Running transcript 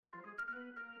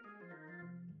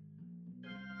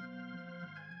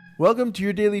Welcome to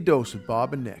your daily dose with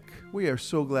Bob and Nick. We are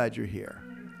so glad you're here.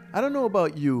 I don't know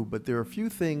about you, but there are a few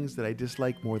things that I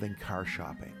dislike more than car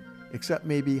shopping, except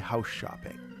maybe house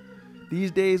shopping. These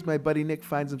days, my buddy Nick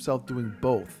finds himself doing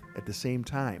both at the same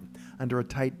time, under a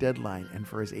tight deadline and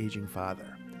for his aging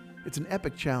father. It's an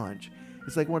epic challenge.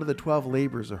 It's like one of the 12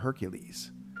 labors of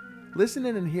Hercules. Listen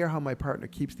in and hear how my partner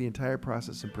keeps the entire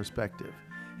process in perspective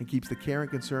and keeps the care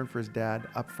and concern for his dad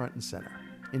up front and center.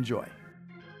 Enjoy.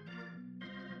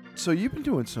 So you've been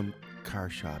doing some car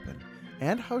shopping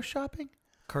and house shopping?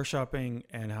 Car shopping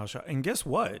and house shopping. And guess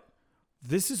what?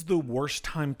 This is the worst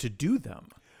time to do them.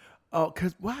 Oh,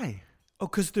 why? Oh,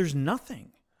 because there's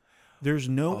nothing. There's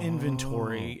no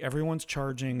inventory. Everyone's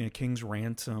charging a king's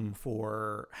ransom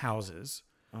for houses,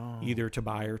 either to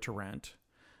buy or to rent.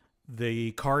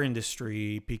 The car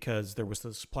industry, because there was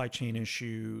the supply chain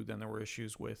issue, then there were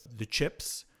issues with the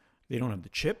chips. They don't have the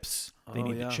chips. They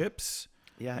need the chips.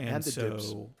 Yeah, and the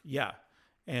dips. Yeah.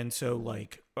 And so,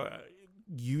 like,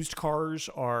 used cars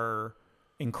are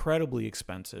incredibly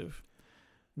expensive.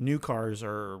 New cars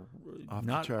are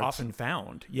not often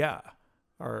found. Yeah.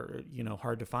 Are,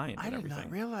 hard to find. I did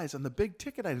not realize on the big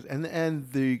ticket items and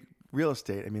the real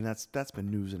estate. I mean, that's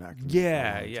been news in our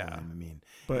community. Yeah. Time. I mean,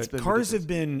 but cars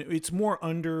it's more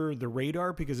under the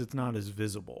radar because it's not as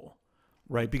visible.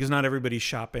 Right, because not everybody's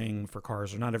shopping for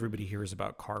cars, or not everybody hears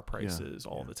about car prices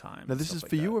all the time. Now, this is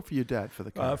for you or for your dad for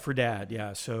the car? For Dad,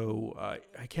 yeah. So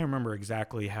I can't remember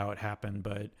exactly how it happened,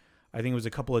 but I think it was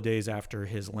a couple of days after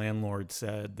his landlord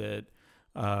said that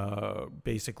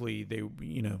basically they,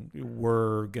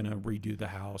 were going to redo the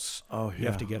house. Oh, yeah. You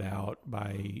have to get out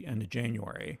by end of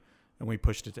January, and we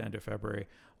pushed it to end of February.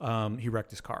 He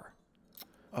wrecked his car.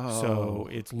 Oh. So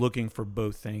it's looking for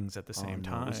both things at the same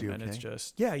time. Was he okay? And it's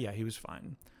just, he was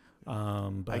fine.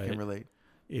 But I can relate.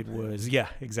 It was,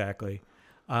 exactly.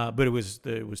 But it was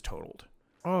totaled.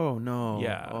 Oh, no.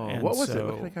 Yeah. Oh. And what was it?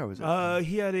 What kind of car was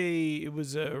it? It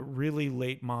was a really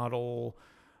late model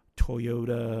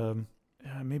Toyota,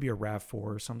 maybe a RAV4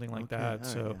 or something like that.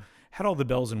 So had all the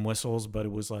bells and whistles, but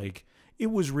it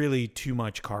was really too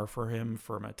much car for him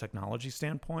from a technology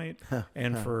standpoint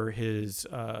and for his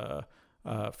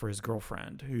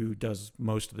girlfriend, who does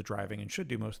most of the driving and should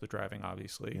do most of the driving,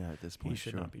 obviously. Yeah, at this point, he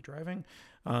should not be driving.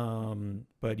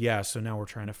 But yeah, so now we're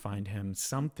trying to find him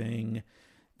something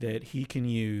that he can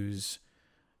use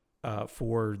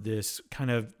for this kind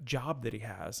of job that he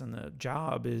has. And the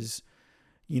job is,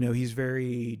 he's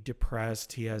very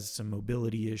depressed. He has some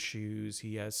mobility issues.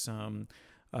 He has some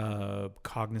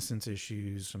cognizance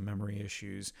issues, some memory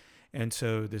issues. And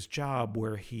so this job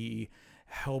where he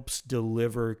helps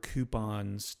deliver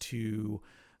coupons to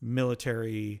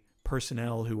military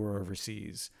personnel who are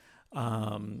overseas,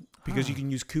 because you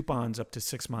can use coupons up to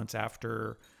 6 months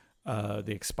after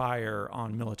they expire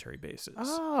on military bases.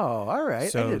 Oh, all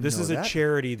right. So this is a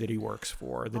charity that he works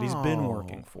for, that he's been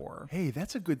working for. Hey,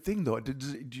 that's a good thing, though.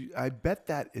 I bet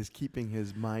that is keeping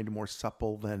his mind more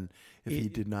supple than if he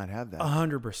did not have that.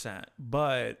 100%.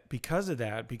 But because of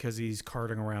that, because he's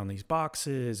carting around these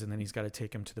boxes and then he's got to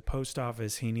take them to the post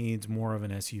office, he needs more of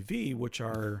an SUV, which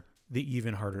are the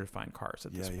even harder to find cars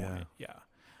at this point. Yeah.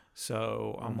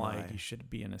 So I'm like, you should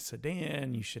be in a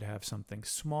sedan. You should have something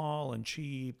small and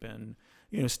cheap and,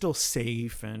 still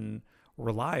safe and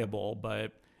reliable,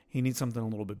 but he needs something a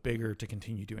little bit bigger to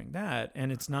continue doing that.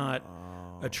 And it's not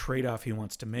a trade-off he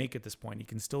wants to make at this point. He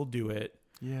can still do it.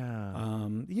 Yeah.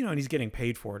 And he's getting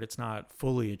paid for it. It's not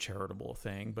fully a charitable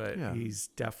thing, but he's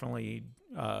definitely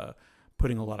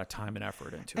putting a lot of time and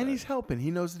effort into it. And he's helping. He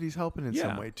knows that he's helping in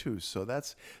some way too. So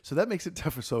that makes it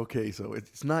tougher. So so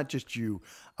it's not just you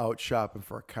out shopping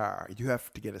for a car. You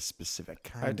have to get a specific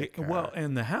kind of car. Well,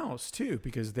 and the house too,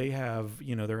 because they have,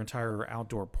 their entire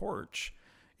outdoor porch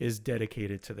is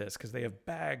dedicated to this, because they have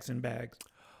bags and bags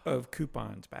of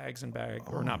coupons,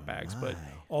 or not bags, but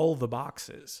all the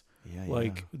boxes.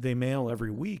 They mail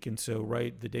every week. And so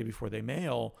the day before they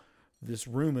mail, this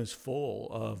room is full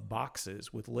of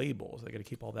boxes with labels. They got to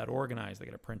keep all that organized. They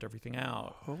got to print everything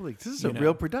out. Holy, this is a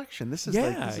real production. This is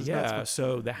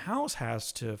So the house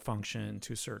has to function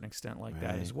to a certain extent like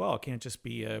that as well. It can't just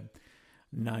be a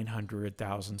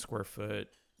 900,000 square foot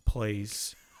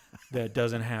place that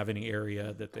doesn't have any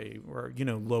area that they were,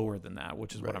 lower than that,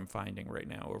 which is what I'm finding right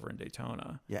now over in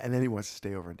Daytona. Yeah, and then he wants to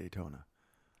stay over in Daytona.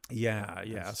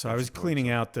 Yeah. So I was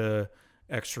cleaning out the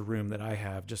extra room that I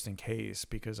have just in case,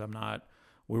 because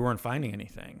we weren't finding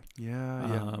anything.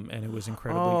 Yeah. And it was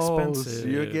incredibly expensive. So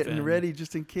you're getting ready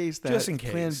just in case that just in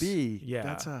case. Plan B.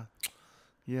 Yeah.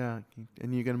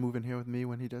 And you're going to move in here with me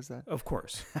when he does that? Of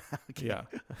course. Yeah.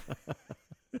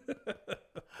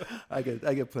 I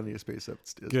get plenty of space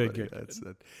upstairs. Good, buddy.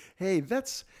 good. Hey,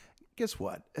 guess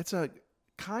what? It's a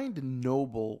kind and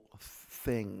noble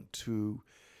thing to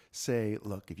say,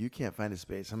 look, if you can't find a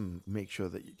space, I'm going to make sure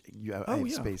that I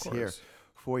have space here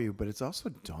for you. But it's also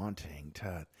daunting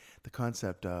to the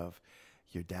concept of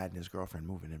your dad and his girlfriend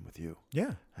moving in with you.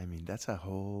 Yeah. I mean, that's a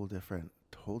whole different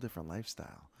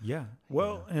lifestyle. Yeah.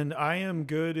 Well, and I am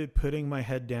good at putting my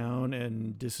head down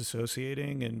and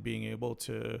disassociating and being able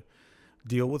to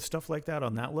deal with stuff like that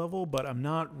on that level, but I'm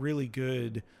not really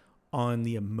good on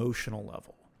the emotional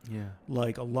level. Yeah.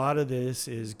 Like a lot of this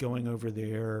is going over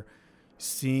there,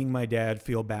 seeing my dad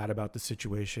feel bad about the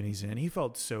situation he's in. He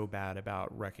felt so bad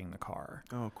about wrecking the car.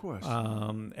 Oh, of course.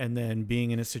 And then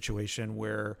being in a situation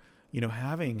where,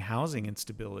 having housing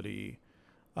instability,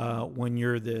 when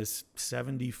you're this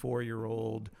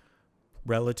 74-year-old,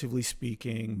 relatively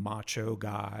speaking, macho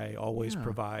guy, always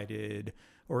provided,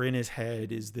 or in his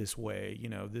head is this way,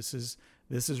 this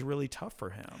is really tough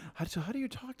for him. How do you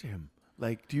talk to him?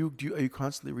 Like, are you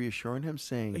constantly reassuring him,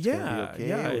 saying it's gonna be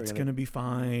okay? It's going to be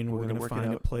fine. We're going to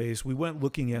find a place. We went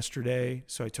looking yesterday,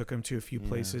 so I took him to a few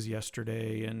places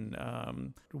yesterday, and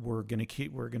we're going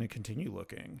to continue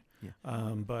looking. Yeah.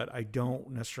 But I don't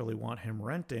necessarily want him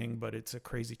renting, but it's a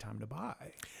crazy time to buy.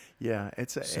 Yeah,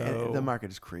 the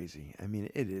market is crazy. I mean,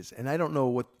 it is, and I don't know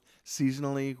what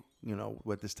seasonally,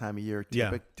 what this time of year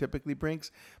typically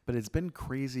brings, but it's been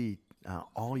crazy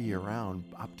all year round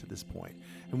up to this point.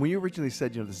 And when you originally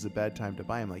said, this is a bad time to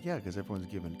buy, I'm like, yeah, because everyone's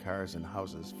giving cars and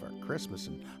houses for Christmas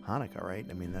and Hanukkah, right?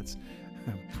 I mean, that's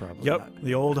probably not.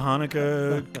 The old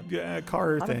Hanukkah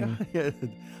car thing. Yeah,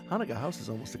 Hanukkah house is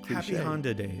almost a cliche. Happy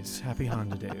Honda days.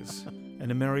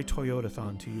 And a Merry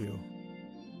Toyota-thon to you.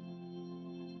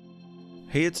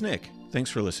 Hey, it's Nick.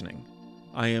 Thanks for listening.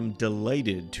 I am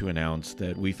delighted to announce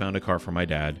that we found a car for my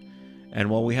dad, and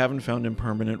while we haven't found him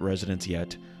permanent residence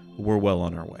yet, we're well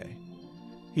on our way.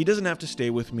 He doesn't have to stay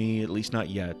with me, at least not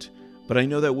yet, but I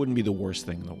know that wouldn't be the worst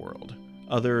thing in the world,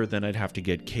 other than I'd have to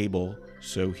get cable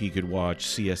so he could watch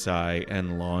CSI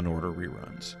and Law & Order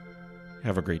reruns.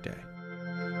 Have a great day.